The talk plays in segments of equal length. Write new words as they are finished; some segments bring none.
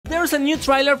There's a new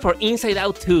trailer for Inside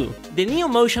Out 2. The new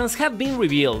emotions have been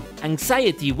revealed.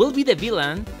 Anxiety will be the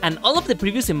villain, and all of the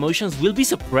previous emotions will be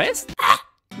suppressed?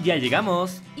 Ya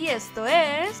llegamos. Y esto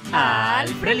es... Al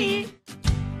Preli.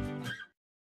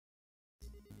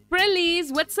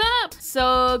 Prelis, what's up?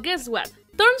 So, guess what?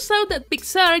 Turns out that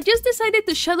Pixar just decided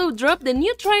to shadow drop the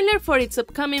new trailer for its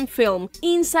upcoming film,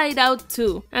 Inside Out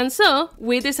 2. And so,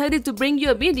 we decided to bring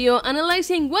you a video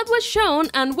analyzing what was shown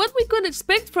and what we could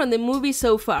expect from the movie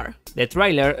so far. The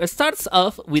trailer starts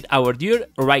off with our dear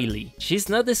Riley. She's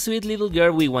not the sweet little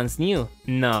girl we once knew.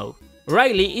 No.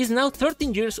 Riley is now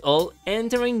 13 years old,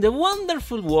 entering the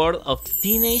wonderful world of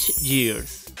teenage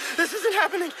years. This isn't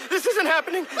happening! This isn't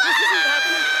happening! This isn't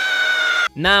happening!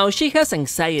 Now she has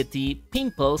anxiety,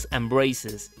 pimples, and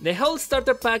braces. The whole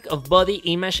starter pack of body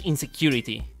image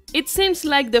insecurity. It seems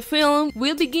like the film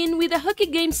will begin with a hockey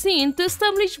game scene to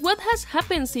establish what has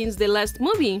happened since the last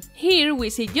movie. Here we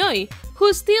see Joy,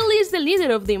 who still is the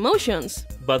leader of the emotions.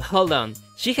 But hold on,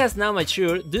 she has now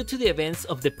matured due to the events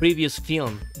of the previous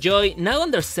film. Joy now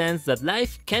understands that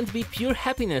life can't be pure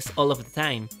happiness all of the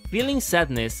time. Feeling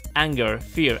sadness, anger,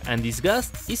 fear, and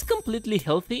disgust is completely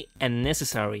healthy and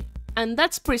necessary. And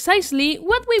that's precisely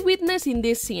what we witness in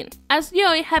this scene, as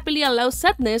Joy happily allows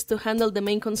sadness to handle the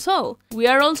main console. We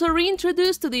are also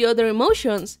reintroduced to the other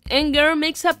emotions. Anger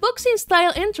makes a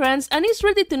boxing-style entrance and is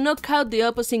ready to knock out the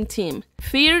opposing team.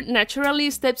 Fear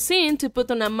naturally steps in to put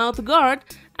on a mouth guard,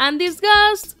 and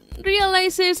disgust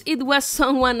realizes it was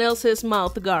someone else's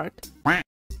mouth guard.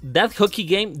 That hockey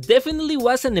game definitely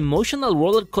was an emotional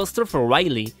roller coaster for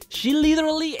Riley. She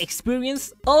literally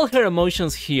experienced all her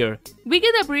emotions here. We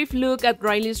get a brief look at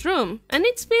Riley's room, and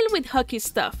it's filled with hockey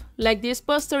stuff, like this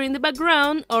poster in the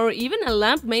background or even a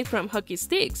lamp made from hockey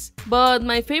sticks. But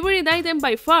my favorite item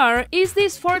by far is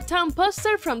this Fort Town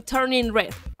poster from Turning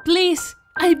Red. Please,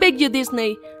 I beg you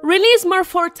Disney, release more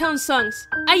Fort Town songs.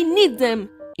 I need them!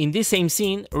 In this same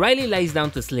scene, Riley lies down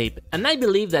to sleep, and I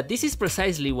believe that this is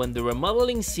precisely when the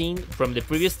remodeling scene from the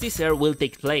previous teaser will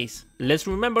take place. Let's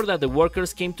remember that the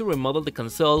workers came to remodel the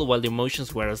console while the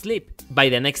emotions were asleep. By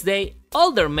the next day,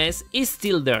 all their mess is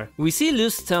still there. We see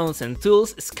loose stones and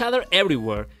tools scattered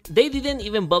everywhere. They didn't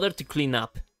even bother to clean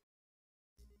up.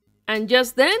 And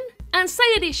just then,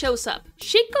 anxiety shows up.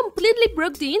 She completely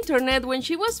broke the internet when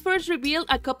she was first revealed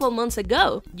a couple months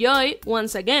ago. Joy,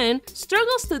 once again,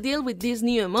 struggles to deal with this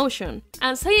new emotion.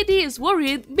 Anxiety is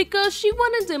worried because she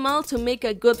wanted them all to make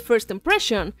a good first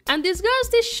impression, and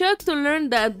disgust is shocked to learn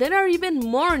that there are even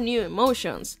more new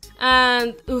emotions.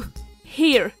 And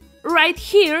here, right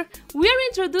here, we are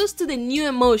introduced to the new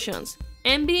emotions: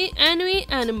 envy, ennui,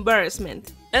 and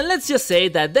embarrassment. And let's just say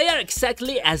that they are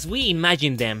exactly as we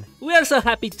imagined them. We are so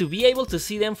happy to be able to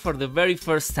see them for the very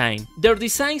first time. Their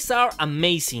designs are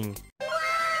amazing.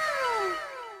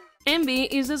 Envy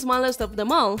is the smallest of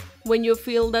them all. When you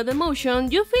feel that emotion,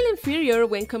 you feel inferior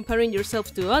when comparing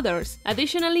yourself to others.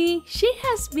 Additionally, she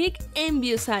has big,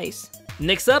 envious eyes.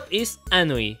 Next up is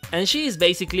ennui, and she is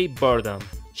basically boredom.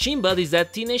 She embodies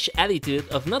that teenage attitude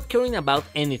of not caring about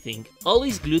anything,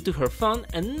 always glued to her phone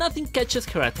and nothing catches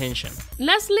her attention.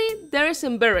 Lastly, there is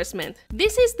embarrassment.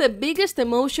 This is the biggest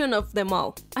emotion of them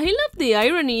all. I love the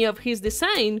irony of his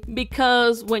design,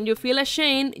 because when you feel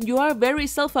ashamed, you are very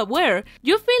self-aware.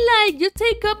 You feel like you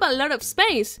take up a lot of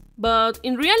space, but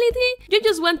in reality, you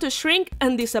just want to shrink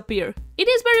and disappear. It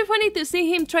is very funny to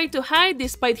see him try to hide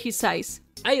despite his size.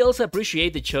 I also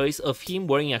appreciate the choice of him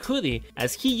wearing a hoodie,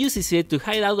 as he uses it to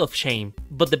hide out of shame.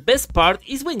 But the best part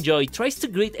is when Joy tries to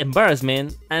greet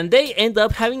embarrassment, and they end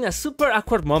up having a super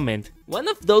awkward moment. One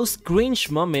of those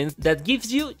cringe moments that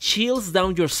gives you chills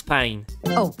down your spine.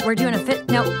 Oh, we're doing a fit?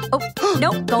 No. Oh,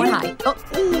 nope, going high.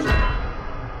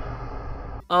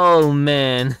 Oh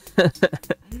man.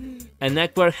 An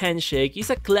awkward handshake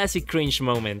is a classic cringe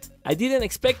moment. I didn't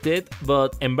expect it,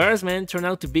 but embarrassment turned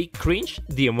out to be cringe,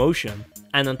 the emotion.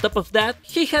 And on top of that,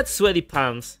 he had sweaty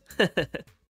palms.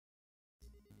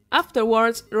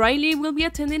 Afterwards, Riley will be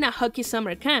attending a hockey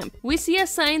summer camp. We see a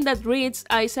sign that reads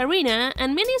Ice Arena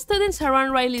and many students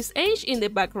around Riley's age in the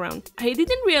background. I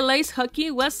didn't realize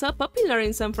hockey was so popular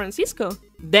in San Francisco.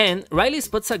 Then, Riley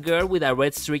spots a girl with a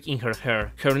red streak in her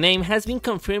hair. Her name has been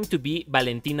confirmed to be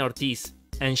Valentina Ortiz,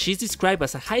 and she's described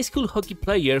as a high school hockey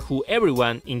player who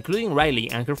everyone, including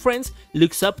Riley and her friends,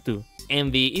 looks up to.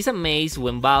 Envy is amazed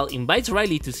when Val invites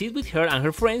Riley to sit with her and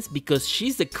her friends because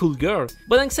she's the cool girl,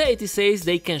 but anxiety says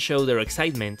they can show their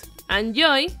excitement. And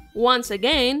Joy, once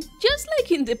again, just like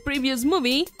in the previous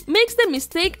movie, makes the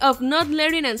mistake of not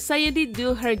letting anxiety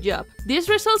do her job. This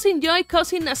results in Joy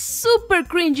causing a super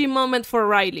cringy moment for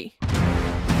Riley.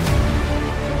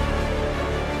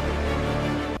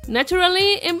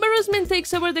 Naturally, embarrassment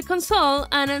takes over the console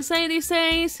and anxiety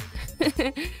says,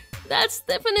 that's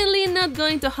definitely not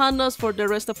going to haunt us for the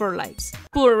rest of our lives.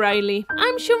 Poor Riley.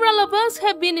 I'm sure all of us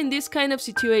have been in this kind of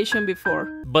situation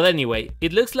before. But anyway,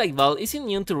 it looks like Val is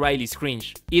immune to Riley's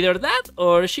cringe. Either that,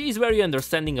 or she is very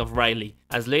understanding of Riley,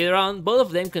 as later on, both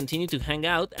of them continue to hang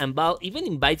out and Val even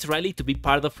invites Riley to be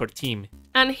part of her team.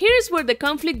 And here's where the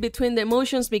conflict between the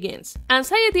emotions begins.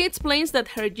 Anxiety explains that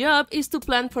her job is to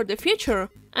plan for the future,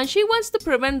 and she wants to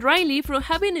prevent Riley from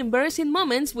having embarrassing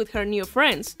moments with her new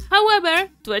friends. However,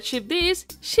 to achieve this,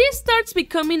 she starts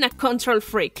becoming a control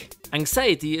freak.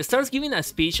 Anxiety starts giving a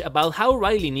speech about how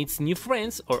Riley needs new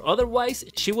friends or otherwise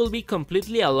she will be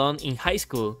completely alone in high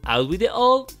school, out with the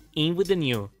old, in with the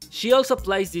new. She also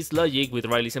applies this logic with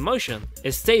Riley's emotion,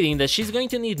 stating that she's going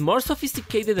to need more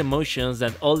sophisticated emotions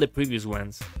than all the previous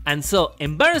ones. And so,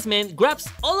 embarrassment grabs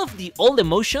all of the old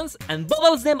emotions and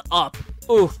bubbles them up.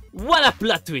 Oof, what a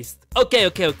plot twist!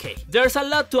 Okay, there's a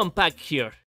lot to unpack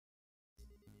here.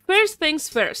 First things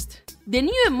first, the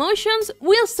new emotions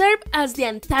will serve as the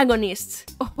antagonists,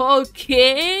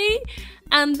 okay?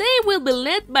 And they will be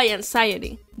led by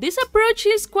anxiety. This approach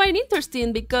is quite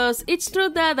interesting because it's true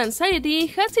that anxiety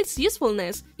has its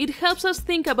usefulness. It helps us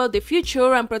think about the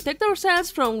future and protect ourselves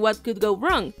from what could go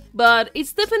wrong. But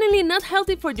it's definitely not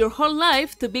healthy for your whole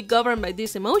life to be governed by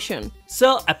this emotion.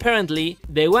 So apparently,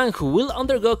 the one who will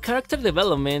undergo character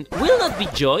development will not be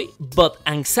joy, but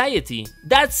anxiety.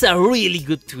 That's a really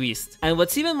good twist. And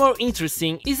what's even more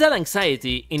interesting is that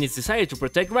anxiety, in its desire to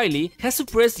protect Riley, has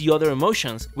suppressed the other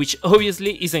emotions, which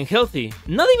obviously isn't healthy.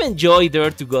 Not even joy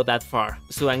dared to go that far.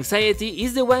 So anxiety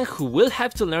is the one who will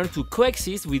have to learn to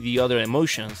coexist with the other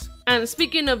emotions. And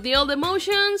speaking of the old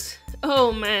emotions,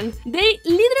 oh man, they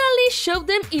literally shoved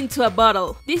them into a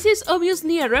bottle. This is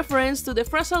obviously a reference to the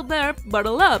phrasal verb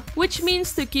bottle up, which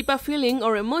means to keep a feeling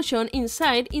or emotion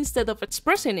inside instead of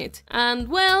expressing it. And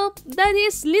well, that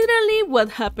is literally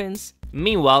what happens.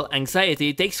 Meanwhile,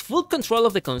 anxiety takes full control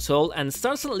of the console and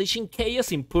starts unleashing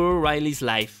chaos in poor Riley's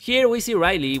life. Here we see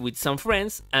Riley with some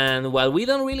friends, and while we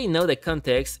don't really know the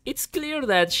context, it's clear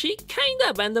that she kinda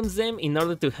abandons them in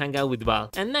order to hang out with Val,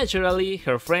 and naturally,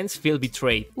 her friends feel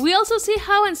betrayed. We also see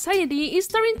how anxiety is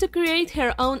starting to create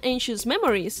her own anxious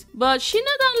memories, but she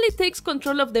not only takes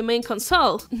control of the main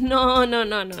console, no.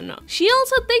 She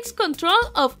also takes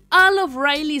control of all of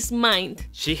Riley's mind.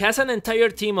 She has an entire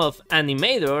team of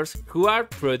animators who are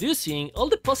producing all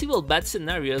the possible bad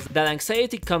scenarios that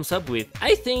anxiety comes up with.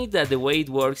 I think that the way it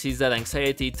works is that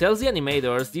anxiety tells the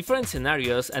animators different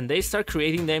scenarios and they start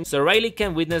creating them so Riley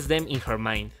can witness them in her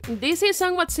mind. This is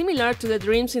somewhat similar to the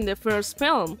dreams in the first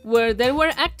film, where there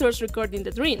were actors recording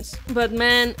the dreams. But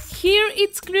man, here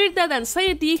it's clear that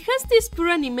anxiety has these poor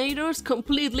animators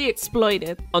completely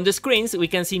exploited. On the screens we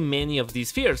can see many of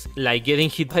these fears, like getting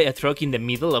hit by a truck in the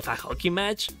middle of a hockey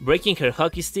match, breaking her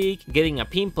hockey stick, getting a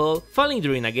pimple, falling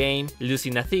during a game,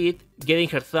 losing a teeth, getting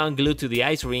her thumb glued to the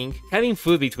ice rink, having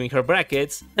food between her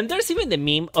brackets, and there's even the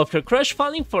meme of her crush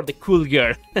falling for the cool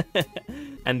girl.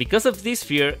 And because of this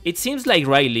fear, it seems like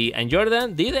Riley and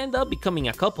Jordan did end up becoming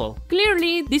a couple.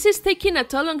 Clearly, this is taking a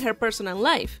toll on her personal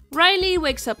life. Riley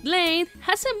wakes up late,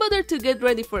 hasn't bothered to get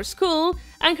ready for school,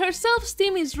 and her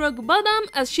self-esteem is rock bottom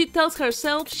as she tells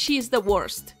herself she's the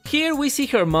worst. Here we see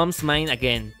her mom's mind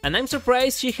again, and I'm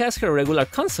surprised she has her regular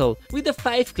console with the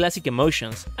 5 classic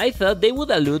emotions. I thought they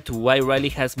would allude to why Riley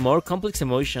has more complex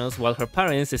emotions while her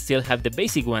parents still have the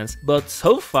basic ones, but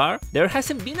so far, there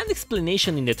hasn't been an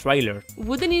explanation in the trailer.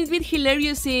 Wouldn't it be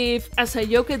hilarious if, as a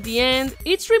joke at the end,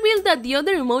 it's revealed that the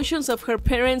other emotions of her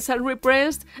parents are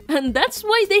repressed, and that's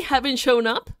why they haven't shown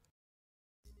up?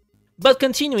 But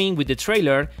continuing with the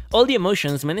trailer, all the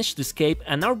emotions manage to escape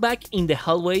and are back in the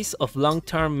hallways of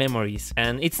long-term memories.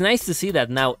 And it's nice to see that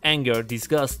now anger,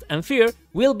 disgust and fear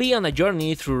will be on a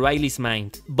journey through Riley's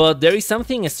mind. But there is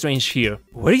something strange here.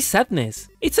 Where is Sadness?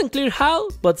 It's unclear how,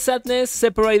 but Sadness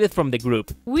separated from the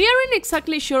group. We aren't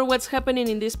exactly sure what's happening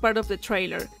in this part of the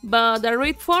trailer, but a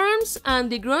raid forms and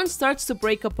the ground starts to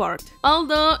break apart.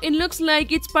 Although it looks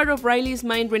like it's part of Riley's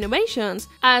mind renovations,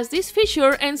 as this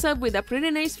fissure ends up with a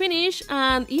pretty nice finish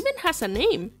and even has a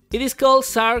name. It is called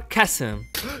sarcasm.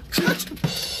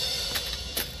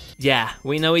 Yeah,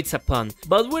 we know it's a pun,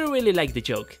 but we really like the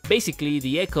joke. Basically,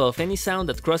 the echo of any sound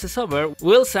that crosses over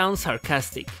will sound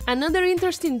sarcastic. Another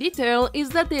interesting detail is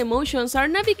that the emotions are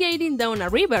navigating down a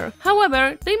river.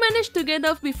 However, they manage to get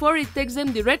off before it takes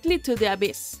them directly to the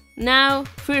abyss. Now,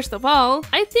 first of all,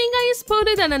 I think I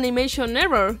spotted an animation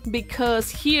error, because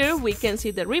here we can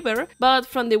see the river, but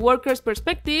from the worker's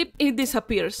perspective, it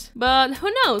disappears. But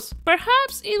who knows,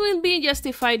 perhaps it will be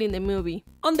justified in the movie.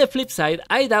 On the flip side,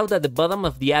 I doubt that the bottom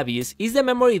of the abyss is the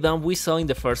memory dump we saw in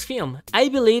the first film. I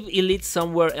believe it leads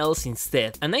somewhere else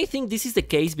instead, and I think this is the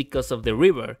case because of the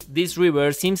river. This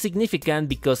river seems significant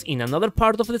because in another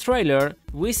part of the trailer,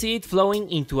 we see it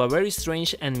flowing into a very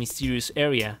strange and mysterious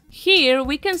area. Here,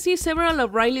 we can see several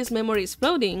of Riley's memories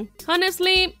floating.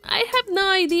 Honestly, I have no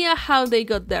idea how they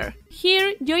got there.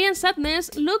 Here, Joy and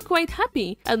Sadness look quite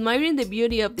happy, admiring the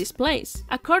beauty of this place.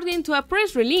 According to a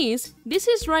press release, this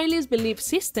is Riley's belief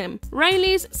system.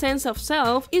 Riley's sense of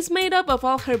self is made up of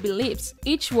all her beliefs.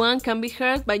 Each one can be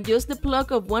heard by just the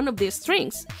pluck of one of these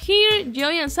strings. Here,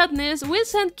 Joy and Sadness will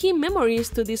send key memories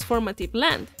to this formative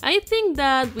land. I think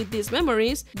that with these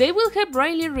memories, they will help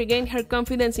Riley regain her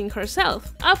confidence in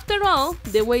herself. After all,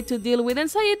 the way to deal with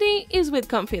anxiety is with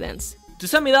confidence. To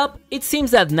sum it up, it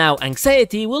seems that now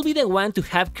Anxiety will be the one to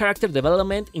have character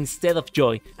development instead of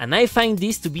Joy, and I find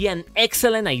this to be an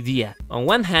excellent idea. On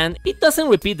one hand, it doesn't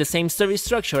repeat the same story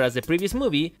structure as the previous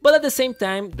movie, but at the same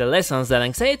time, the lessons that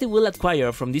Anxiety will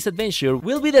acquire from this adventure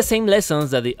will be the same lessons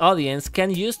that the audience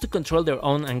can use to control their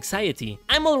own anxiety.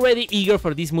 I'm already eager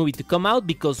for this movie to come out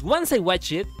because once I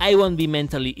watch it, I won't be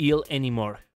mentally ill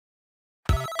anymore.